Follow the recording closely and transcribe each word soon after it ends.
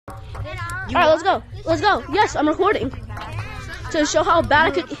Alright, let's go. Let's go. Yes, I'm recording. To show how bad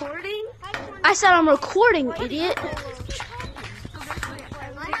I could. Recording? I said I'm recording, idiot.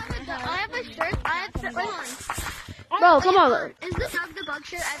 I have a shirt. I have to on. Bro, come on. Is the Doug the Bug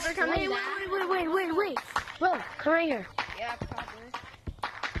shirt ever coming back? Wait. Bro, come right here. Yeah, probably.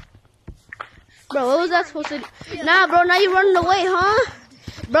 Bro, what was that supposed to do? Nah, bro, now you're running away, huh?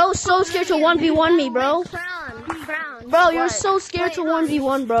 Bro, so scared to 1v1 me, bro. Frown. Bro, you're so scared to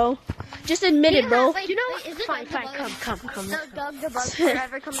 1v1, bro. Just admit it, bro. You know, is it fine, come. The Doug the Bug shirt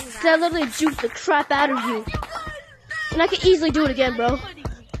ever coming back? That literally juked the crap out of you. And I could easily do it again, bro.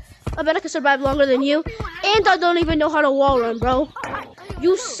 I bet I could survive longer than you. And I don't even know how to wall run, bro.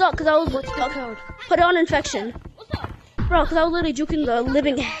 You suck, because I was... What's the code? Put it on infection. Bro, because I was literally juking the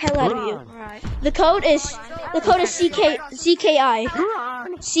living hell out of you. The code is CKI.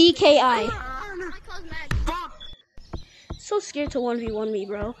 So scared to 1v1 me,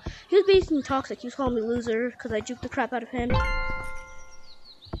 bro. He was being toxic. He was calling me loser because I juked the crap out of him.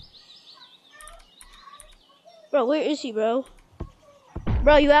 Bro, where is he, bro?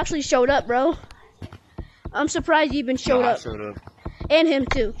 Bro, you actually showed up, bro. I'm surprised you even showed up. I showed up. And him,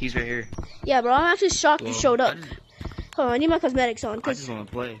 too. He's right here. Yeah, bro, I'm actually shocked you showed up. Hold on, I need my cosmetics on. I just want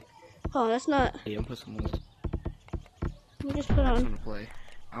to play. Hold on, that's not... Yeah, I'm put some more. Let me just put I just on... want to play.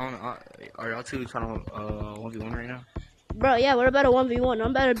 I don't know. Are y'all two trying to 1v1 right now? Bro, yeah, we're about a 1v1.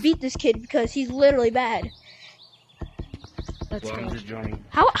 I'm about to beat this kid because he's literally bad. Well, I'm just joining.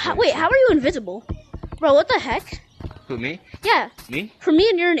 Wait, how are you invisible? Bro, what the heck? Who, me? Yeah. Me? For me,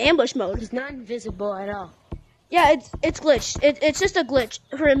 and you're in ambush mode. He's not invisible at all. Yeah, it's glitched. It's just a glitch.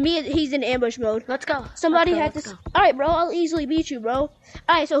 For me, he's in ambush mode. Let's go. Somebody had to... Alright, bro, I'll easily beat you, bro.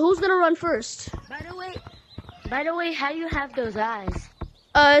 Alright, so who's gonna run first? By the way, how do you have those eyes?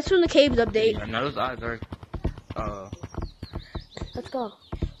 It's from the Caves update. Yeah, no, those eyes are... Let's go.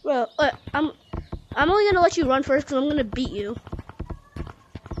 Bro, I'm only gonna let you run first because I'm gonna beat you.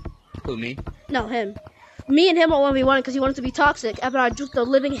 Who, me? No, him. Me and him are 1v1 because he wanted to be toxic after I juked the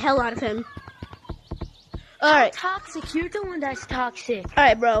living hell out of him. Alright. Toxic? You're the one that's toxic.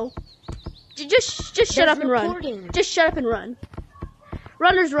 Alright, bro. Just shut up and run. Just shut up and run.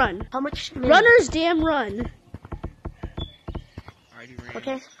 Runners run. How much? Runners damn run.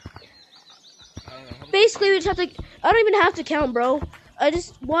 Okay. Basically, we just have to... I don't even have to count, bro. I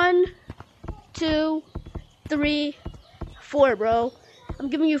just... 1, 2, 3, 4, bro. I'm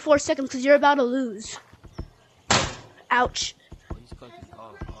giving you 4 seconds because you're about to lose. Ouch. He's cooking.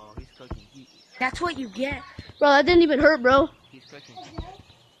 He's cooking. That's what you get. Bro, that didn't even hurt, bro. He's cooking.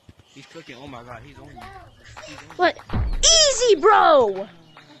 He's cooking. Oh my god, he's on you. What? Easy, bro!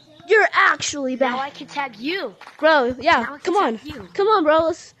 You're actually bad. Now I can tag you. Bro, yeah, come on. Come on, bro.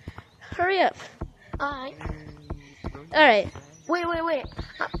 Let's hurry up. Alright. Alright. Wait.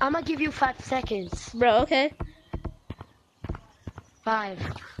 I'm gonna give you 5 seconds. Bro, okay. 5,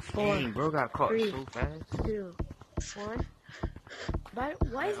 4, Dang, bro got caught 3, so fast. 2, 1.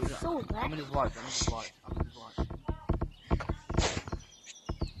 Why is it so bad? I'm gonna just watch.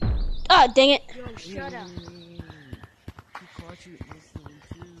 Ah, dang it. Yo, shut up.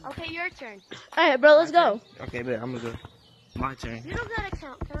 Okay, your turn. Alright, bro, let's go. Okay, bet. I'm gonna go. My turn. You don't gotta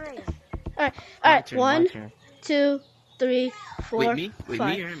count. Come right here. Alright. 1, 2, 3, 4, Wait, me?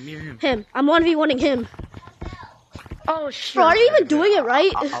 5. Me or him? Him. I'm 1v1ing him. Oh, shit. Bro, are you even doing it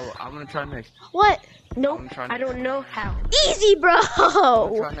right? I'm gonna try next. What? Nope. I don't know how. Easy, bro.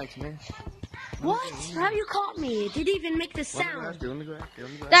 I'll try next, man. What? How you caught me? It didn't even make the sound. Let me go.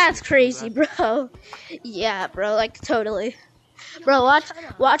 That's crazy, bro. Yeah, bro, like totally. Bro, watch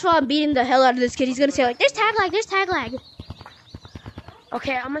while I'm beating the hell out of this kid. He's gonna say like, "There's tag lag."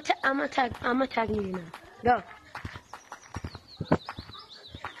 Okay, I'm gonna tag you now. Go.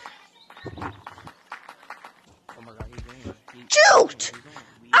 Oh my god, he's doing it. Juked!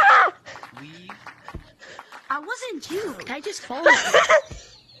 Ah! I wasn't juked. I just followed.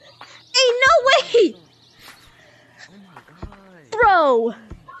 Ain't no way! Oh my god. Bro!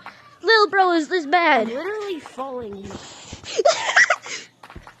 Little bro is this bad. I'm literally following you.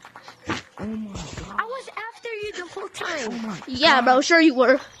 Oh my god. I was after you the whole time. Yeah, bro, sure you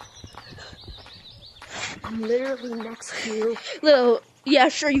were. I'm literally next to you. Little, yeah,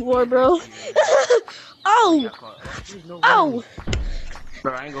 sure you were, bro. Oh! Oh!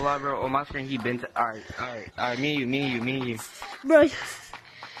 Bro, I ain't gonna lie, bro. On my screen, he been to. Alright. Me and you. Bro,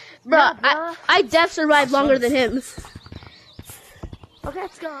 I def survived longer than him. Okay,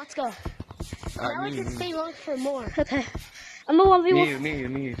 let's go. Now we can stay on for more. Okay. I'm a 1v1.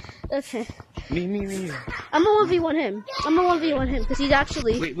 Me. Okay. Me. I'm a 1v1 him. I'm a 1v1 him because he's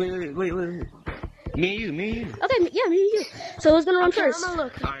actually. Wait. Me and you. Okay, yeah, me and you. So who's gonna run first? I'm gonna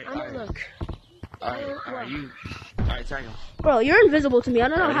look. Alright, I'm gonna look. Alright, you. Alright, tag him. Bro, you're invisible to me. I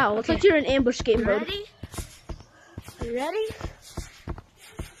don't know Ready? how. It's like you're in ambush game mode. Ready? You ready?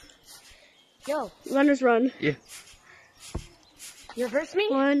 Yo, Runners run. Yeah. you reverse me?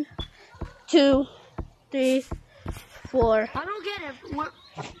 1, 2, 3, 4. I don't get it. What?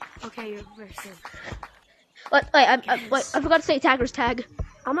 Okay, you're reversing. Wait, I forgot to say tagger's tag.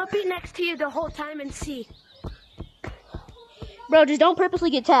 I'm gonna be next to you the whole time and see. Bro, just don't purposely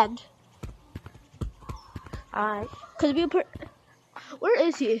get tagged. Alright. Cause if you where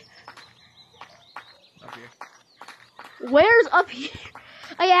is he? Up here. Where's up here?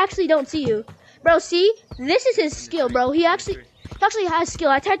 I actually don't see you. Bro, see? This is his skill, bro. He actually has skill.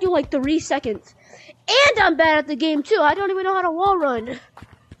 I tagged you in like 3 seconds. And I'm bad at the game too. I don't even know how to wall run.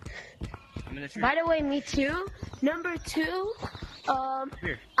 I'm in the tree. By the way, me too. Number 2,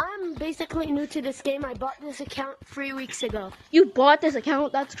 Here. I'm basically new to this game. I bought this account 3 weeks ago. You bought this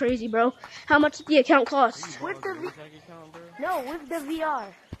account? That's crazy, bro. How much did the account cost? With the with the VR.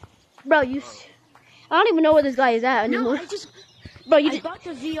 Bro, I don't even know where this guy is at No, anymore. Bro, I bought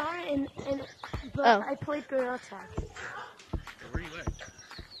the VR but Oh. I played Gorilla Tag. Where you at?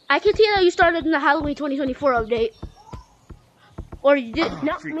 I can see that you started in the Halloween 2024 update. Or you did.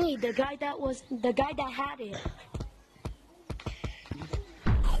 Not me, the guy that had it.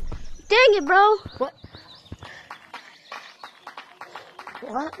 Dang it, bro. What?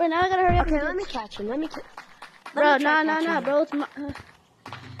 Bro, now I gotta hurry up. Okay, and let me catch him. Bro, nah, bro. It's my.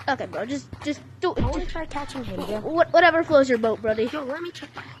 Okay, bro. Just do I want to it. try catching him, bro. Whatever flows your boat, buddy. Yo, let me try.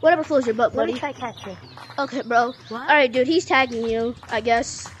 Whatever flows your boat, Let buddy. me try catching. Okay, bro. What? Alright, dude. He's tagging you, I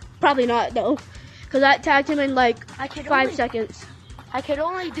guess. Probably not, though. Because I tagged him in like I could 5 only- seconds. I could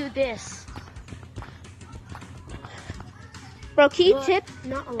only do this. Bro, key But tip.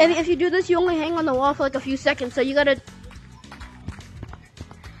 not a lot. And if you do this, you only hang on the wall for like a few seconds. So you gotta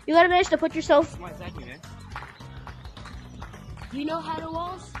manage to put yourself. Somebody tag you, man. You know how to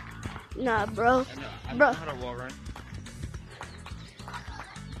walls? Nah, bro. I know Bro. how to wall run.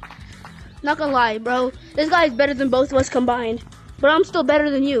 Not gonna lie, bro. This guy is better than both of us combined. But I'm still better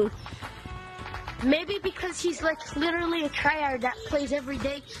than you. Maybe because he's like literally a tryhard that plays every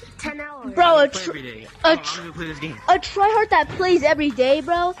day 10 hours. Bro, I play every day. a I'm tr- gonna play this game. a tryhard that plays every day,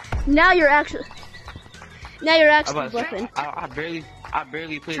 bro. Now you're actually bluffing. I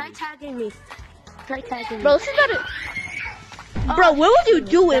barely play Try this. tagging me. Try tagging me. Bro, this is not a... Bro, what was you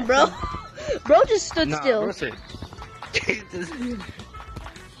doing, bro? Bro just stood Nah, still. bro said.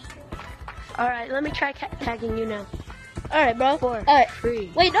 Alright, let me try tagging you now. Alright, bro. 4, Alright.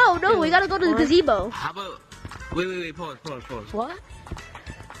 3. Wait, no, we gotta go to the 1. gazebo. How about? Wait, pause. What?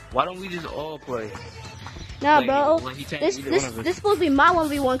 Why don't we just all play? Nah, Like, bro. when he tagged This either one of us. supposed to be my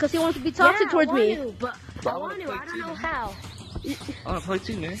 1v1 because he wants to be toxic Yeah, towards I want me. to, but I want to. I don't know how. I wanna play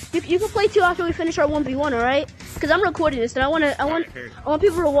too, man. You can play too after we finish our 1v1, alright? Because I'm recording this and I want Alright,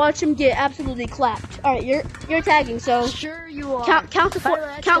 people to watch him get absolutely clapped. Alright, you're tagging, so Sure you are. count to By 4. the way,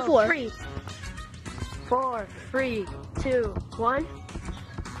 let's Count go. 4. 3, 4, 3, 2, 1.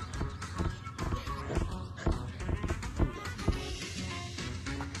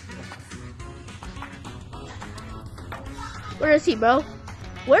 Where is he, bro?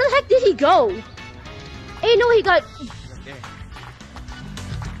 Where the heck did he go? Hey, no, he got. Yeah.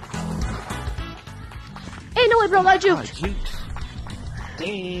 Hey, no way, bro, got Oh, juked. jukes.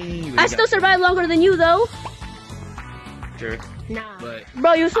 Dang. I still survived longer than you, though. Sure. Nah. But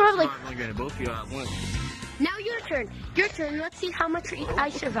Bro, you survived like. I'm gonna both of you at once. Now your turn. Your turn. Let's see how much I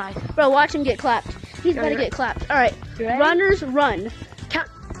survive. Bro, watch him get clapped. He's You gonna ready? get clapped. Alright. You ready? Runners run. Count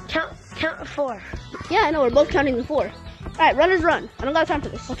to 4. Yeah, I know, we're both counting the 4. Alright, runners run. I don't got time for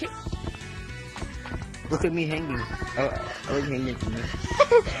this. Okay. Look at me hanging. I like hanging from this.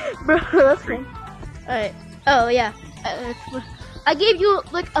 Bro, that's fine. Alright. Oh, yeah. I gave you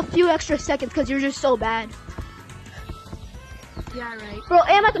like a few extra seconds because you're just so bad. Yeah, right. Bro,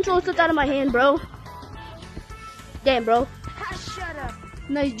 and my controller slipped out of my hand, bro. Damn, bro. Shut up.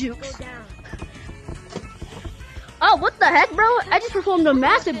 Nice Go jukes. down. Oh, what the heck, bro? I just performed a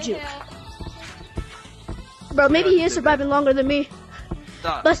massive juke. Bro, maybe he is surviving longer than me.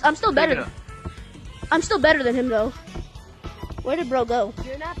 Stop. But I'm still better. Pick it up. I'm still better than him, though. Where did bro go?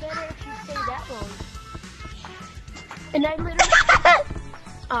 You're not better if you stay that long. And I literally.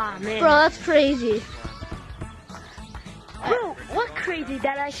 Aw, man. Bro, that's crazy. Bro, what crazy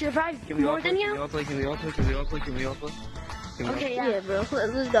that I survived Can we all more play? than Can we you? all play? Can we all play? Can we all play? Can we all play? Can we all Okay, Yeah, yeah. bro.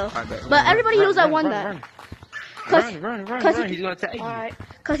 Let's go. Alright, bet. But everybody knows I won run, that. Run, Cause- run, cause He's gonna tag you. Alright.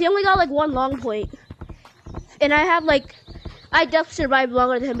 Cause he only got like 1 long point. And I have like I definitely survived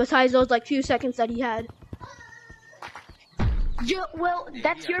longer than him. Besides those like few seconds that he had. Well,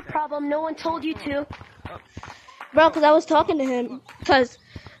 that's your problem. No one told you to. Bro, because I was talking to him. Because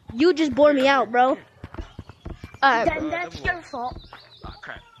you just bore me out, bro. Then that's your fault. Oh,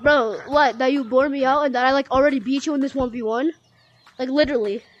 crap. Bro, what? That you bore me out and that I like already beat you in this 1v1? Like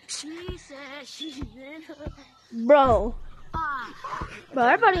literally. Bro. Bro,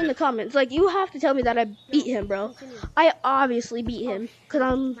 everybody in the comments, like you have to tell me that I beat him, bro. I obviously beat him. Because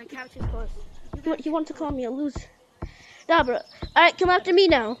I'm... My couch is close. He wants to call me a loser. Nah, bro. Alright, come after me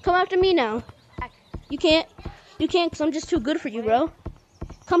now. Come after me now. You can't. You can't because I'm just too good for you, bro.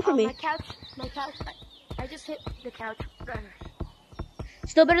 Come for me. My couch. I just hit the couch.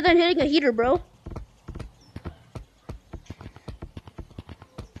 Still better than hitting a heater, bro.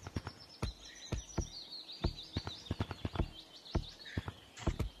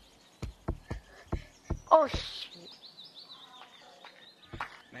 Oh, shit.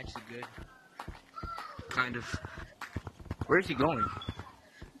 Max is good. Kind of. Where is he going?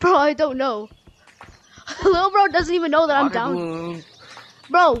 Bro, I don't know. Little bro doesn't even know that I'm Water down. balloon.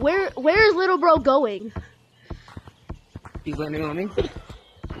 Bro, where is little bro going? He's landing on me.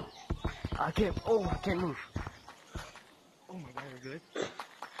 I can't move. Oh my god, we're good.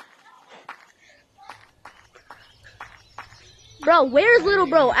 Bro, where's little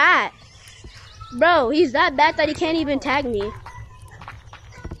bro at? Bro, he's that bad that he can't even tag me.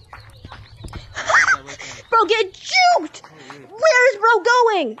 Bro, get juked! Where is bro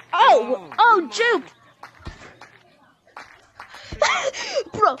going? Oh, juked!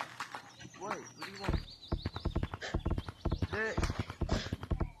 Bro. What? What do you want?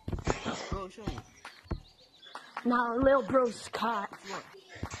 Bro, show me. Now, little bro's caught.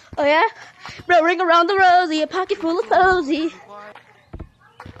 Oh yeah? Bro, ring around the rosy, a pocket full of posy.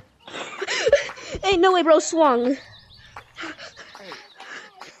 Ain't no way bro swung.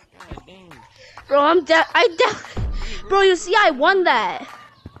 Bro, I'm down. Bro, you see, I won that.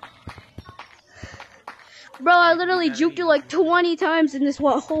 Bro, I literally juked you like 20 times in this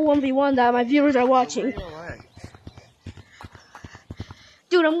whole 1v1 that my viewers are watching.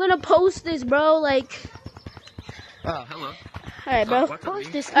 Dude, I'm gonna post this, bro, like... Oh, hello. Alright, bro.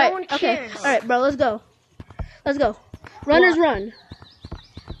 Post this, All no one right, okay. cares. Alright, bro, let's go. Let's go. Runners run.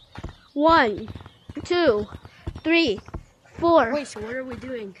 1, 2, 3, 4. Wait, so what are we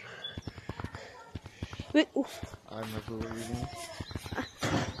doing? Wait, I don't know what you're doing.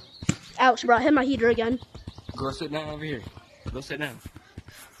 ouch, bro, I hit my heater again. Go sit down over here. Go sit down.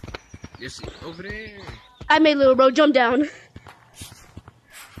 Just over there. I made little bro jump down.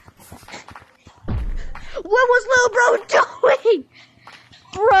 What was little bro doing?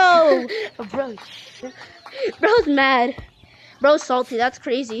 Bro. Bro, Bro's mad. Bro's salty, that's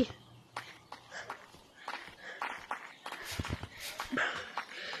crazy.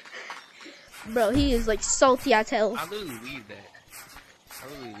 Bro, he is like salty as hell. I literally leave that.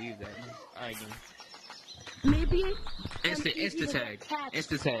 Alright, game. maybe Insta tag.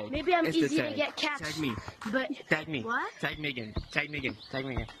 Insta tag. Maybe I'm Insta easy tag. to get catch. Tag me. But Tag me. What? Tag me again. Tag me again. Tag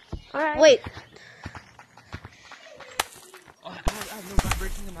me again. alright. Wait, Oh, I have no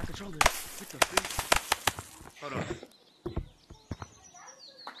vibration in my controller. What the freak? Hold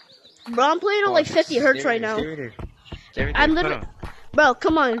on. bro, I'm playing on like 50 hertz right now. Stay right there. Stay right there. I'm Hold literally, on. bro,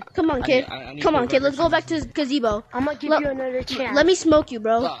 come on, kid. I need Come on, more kid, let's go back vibrations. to gazebo. I'm gonna give Look, you another chance. Let me smoke you,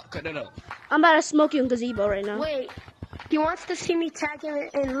 bro. Stop. Cut that up. I'm about to smoke you in gazebo right now. Wait. He wants to see me tag him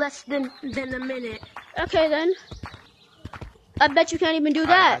in less than a minute. Okay, then. I bet you can't even do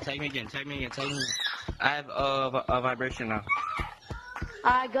Alright, that. tag me again. Tag me again. Tag me again. I have a vibration now.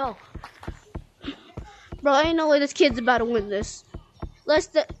 Alright, go. Bro, ain't no way this kid's about to win this.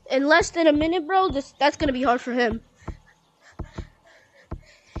 In less than a minute, bro, that's gonna be hard for him.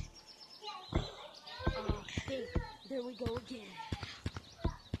 Hey, there we go again.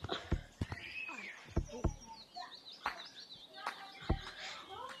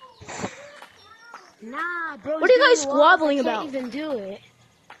 Nah, bro. What are you guys squabbling about? I can't even do it.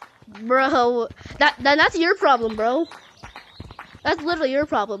 Bro, that's your problem, bro. That's literally your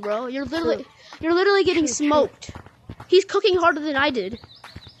problem, bro. You're literally getting smoked. He's cooking harder than I did.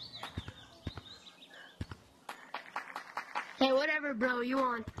 Hey, whatever, bro. You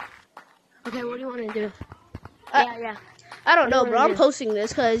won. Okay, what do you want to do? I- yeah. I don't know, What do you bro. wanna I'm do? posting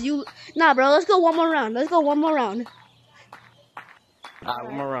this because you. Nah, bro. Let's go one more round. Let's go one more round. Alright,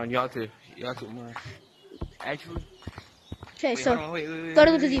 one more round. Y'all two. One more round. Actually. Okay, Wait, so hold on, wait, go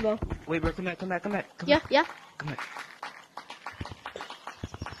to the wait. gazebo. Wait, bro. Come back. Yeah. Come back.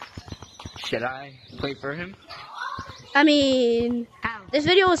 Should I play for him? I mean, Ow. This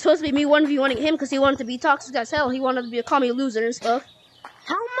video was supposed to be me 1v1ing him because he wanted to be toxic as hell. He wanted to call me a loser and stuff.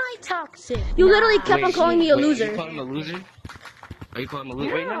 How am I toxic? You literally kept on calling me a loser. Are you calling him a loser? Are you calling him a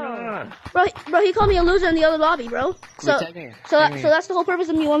loser? Wait, no. Bro, he called me a loser in the other lobby, bro. So that's the whole purpose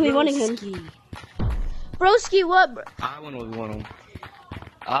of me 1v1ing him. Broski, what, bro? I want to 1v1 him.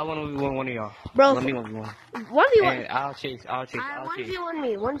 I want to 1v1 one of y'all. Bro. Let me 1v1. 1v1. And I'll chase. 1v1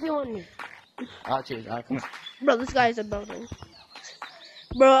 me. 1v1 me. I'll chase. Come on. Bro, this guy's a building.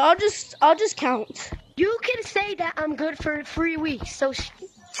 Bro, I'll just count. You can say that I'm good for 3 weeks, so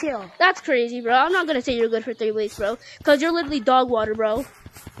chill. That's crazy, bro. I'm not gonna say you're good for 3 weeks, bro. Cause you're literally dog water, bro.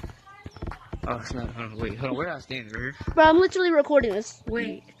 Oh, it's not. Wait, hold on. Where do I stand, bro? Bro, I'm literally recording this.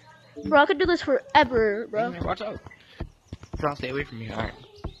 Wait. Bro, I could do this forever, bro. Man, watch out. Try to stay away from me. All right.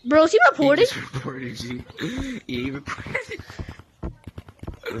 Bro, is he reporting? He just reported you. Yeah, he reported.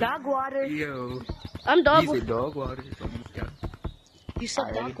 Dog water. Yo. I'm dog You water. said dog water. Oh my God. You said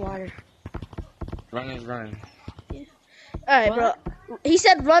Alright. dog water. Runners run. Alright, bro. He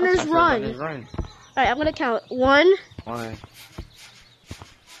said runners run. Runners run. Alright, I'm gonna count. 1. 1.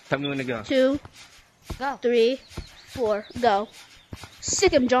 Tell me when to go. 2. Go. 3. 4. Go.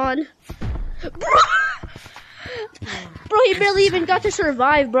 Sick him, John. Bro, he barely even got to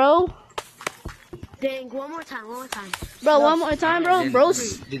survive, bro. Dang, one more time. Bro, one more time, bro.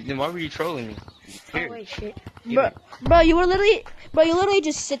 Then why were you trolling me? Here. Oh, wait, shit. Bro, you literally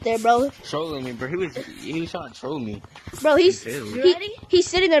just sit there, bro. Trolling me, bro. He was trying to troll me. Bro, You ready? he's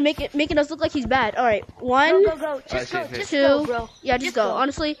sitting there making us look like he's bad. All right, 1, Go. Just go, 2, bro. yeah, just go.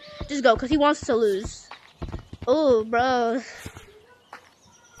 Honestly, just go, cause he wants to lose. Oh, bro.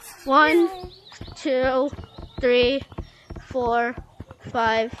 1, 2, 3, 4,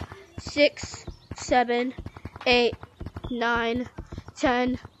 5, 6, 7, 8, 9,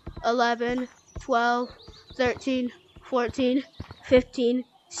 10, 11, 12, 13, 14, 15,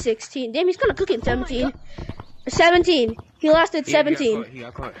 16. Damn, he's gonna cook it. 17. 17. He lasted 17. He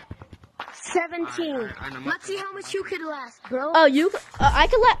got caught. 17. Let's see how much you could last, bro. Oh, I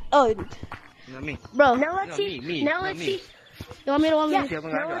could let. Oh, Not me. bro. Now let's see. Now let's see. You want me to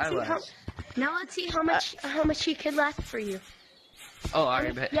Now let's see how much he could last for you. Oh,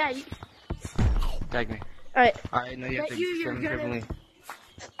 alright, bet. Yeah. Tag me. Alright. Alright, no, you have to you're send gonna- carefully.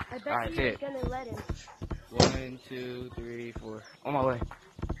 I bet Alright, you're say it. gonna let him. 1, 2, 3, 4. On my way.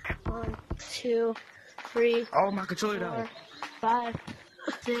 1, 2, 3, Oh, my controller 4, died. 5,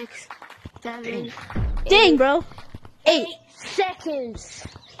 6, 7, Dang, bro. 8. 8 seconds.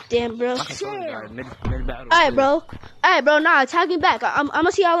 Damn, bro. My controller died mid battle. Alright, bro. Alright, bro. Nah, tag me back. I'm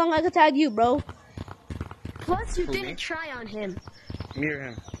gonna see how long I can tag you, bro. Plus, you Who, me? didn't try on him. Me or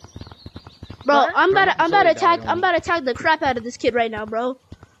him? Bro, What? I'm about to Sorry, tag the crap out of this kid right now, bro.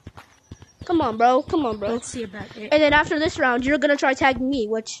 Come on, bro. Let's see about it. And then after this round, you're gonna try tagging me,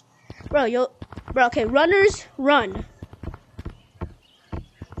 which, bro, okay, runners, run.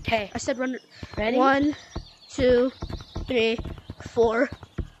 Okay. I said run. Ready? 1, 2, 3, 4.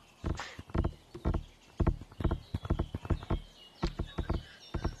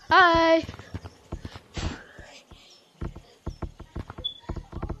 Hi.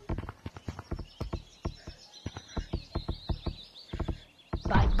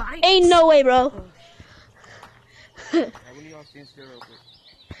 Bye. Ain't no way, bro. Alright,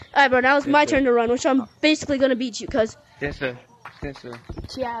 bro, now it's my turn to run, which I'm basically gonna beat you, cause. Spencer.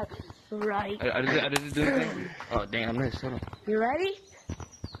 Yeah. Right. I just do anything? Oh, dang, I missed. Hold on. You ready?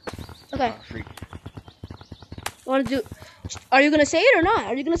 Okay. Oh, freak. Are you gonna say it or not?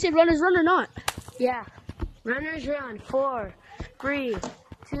 Are you gonna say runners run or not? Yeah. Runners run. 4, 3,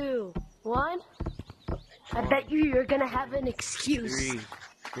 2, 1. I bet you're gonna have an excuse.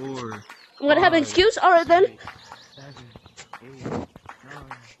 3, 4. I'm gonna have an excuse? Alright then. 7, 8, 9, 10,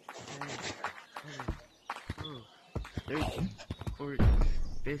 11, 12, 13, 14,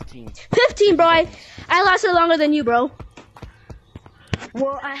 15. 15, bro. I lasted longer than you, bro.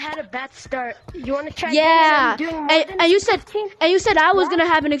 Well, I had a bad start. You want to try? Yeah. Again? I'm doing more than And you said 15? I was gonna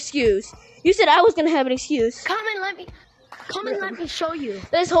have an excuse. You said I was gonna have an excuse. Come and let me show you.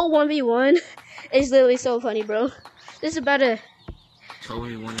 This whole 1v1 is literally so funny, bro. This is about to,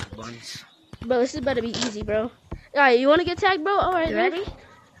 Totally one of the buns. bro. This is about to be easy, bro. Alright, you wanna get tagged, bro? Alright. You ready?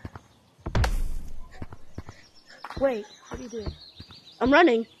 Wait, what are you doing? I'm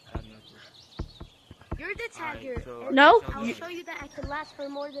running. You're the tagger. so- No? I'll show you that I can last for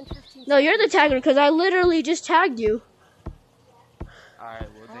more than 15 No, you're the tagger because I literally just tagged you. Alright,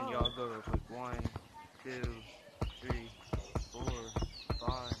 well then y'all go real quick. 1, 2, 3, 4,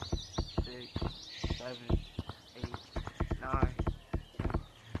 5, 6, 7, 8, 9, 10,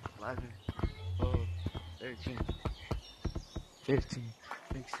 11, 12, 13. 15,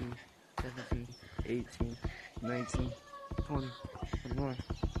 16, 17, 18, 19, 20, 21.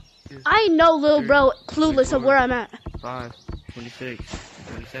 I know, little bro, clueless of where I'm at. 5, 26,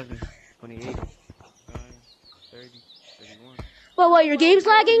 27, 28, 29, 30, 31. What, your game's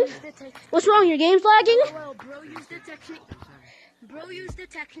lagging? What's wrong, your game's lagging? Well, bro used the technique. Bro used the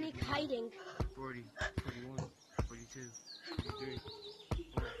technique hiding. 40, 41, 42, 43,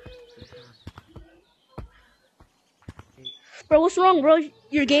 44, 45. Bro, what's wrong, bro?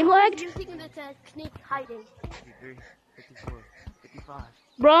 Your game lagged? Using the technique hiding. 53, 54, 55,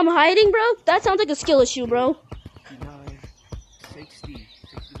 Bro, I'm hiding, bro? That sounds like a skill issue, bro. 59, 60,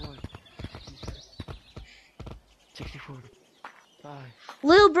 61, 64, 5,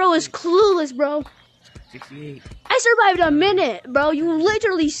 Little bro is clueless, bro. 68. I survived a minute, bro. You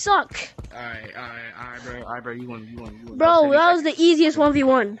literally suck. Alright, bro, you won. Bro, that was the easiest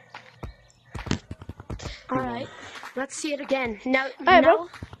 1v1. Alright, let's see it again. Now, Alright, bro.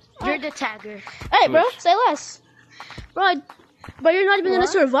 You're the tagger. Hey, bro, say less. Bro, but you're not even gonna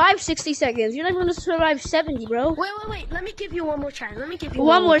survive 60 seconds. You're not even gonna survive 70, bro. Wait. Let me give you one more try. Let me give you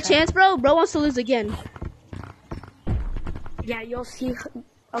One more chance, bro. Bro wants to lose again. Yeah, you'll see.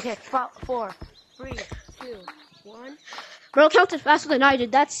 Okay, 4, 3, 2, 1. Bro counted faster than I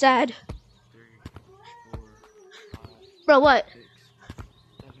did. That's sad. Bro, what? 6,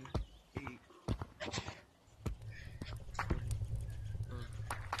 7, 8.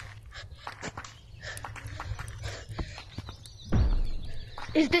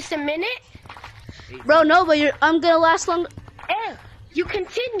 Is this a minute? Bro, no, but I'm gonna last long. Eh, you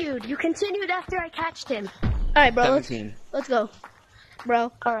continued. You continued after I catched him. Alright, bro, 17. let's go.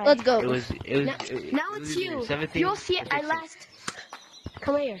 Bro, Alright. let's go. Now it's you. 17. You'll see it. I last.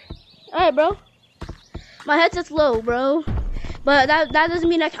 Come here. Alright, bro. My headset's low, bro. But that doesn't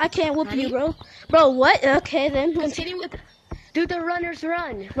mean I can't whoop you, bro. Bro, what? Okay, then. Continue with. Do the runners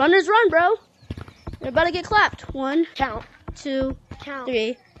run. Runners run, bro. You're about to get clapped. 1, Count. 2, Count.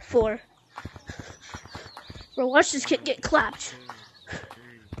 3, 4. Bro, watch this kid get clapped.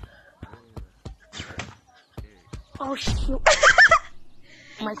 Oh shoot.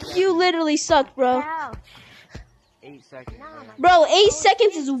 You literally suck, bro. Ouch. 8 seconds. Bro, 8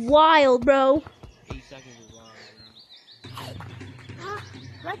 seconds is wild, bro. 8 seconds is wild, bro.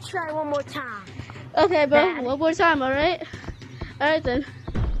 Let's try one more time. Okay, bro. Bad. One more time, alright? Alright then.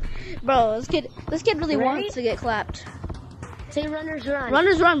 Bro, this kid really Ready? wants to get clapped. Say runners run.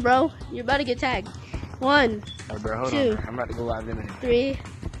 Runners run, bro. You're about to get tagged. 1, Alright, bro, hold 2, on. I'm about to go live in a minute. 3,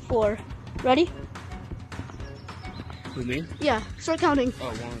 4. Ready? With me? Yeah, start counting. Oh,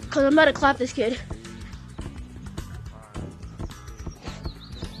 1. Cause I'm about to clap this kid.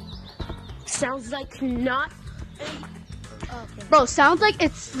 Sounds like not. Okay. Bro, sounds like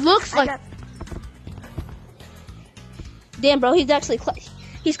it looks like. Damn, bro, he's actually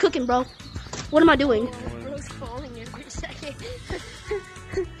he's cooking, bro. What am I doing, Bro's falling every second.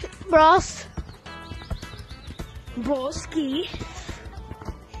 bros? Broski.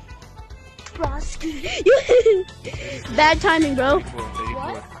 Bad timing, bro.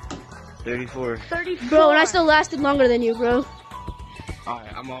 34. 34. Bro, and I still lasted longer than you, bro.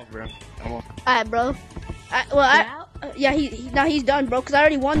 Alright, I'm off, bro. I'm off. Alright, bro. Yeah, now he's done, bro. Cause I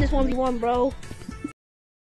already won this 1v1, bro.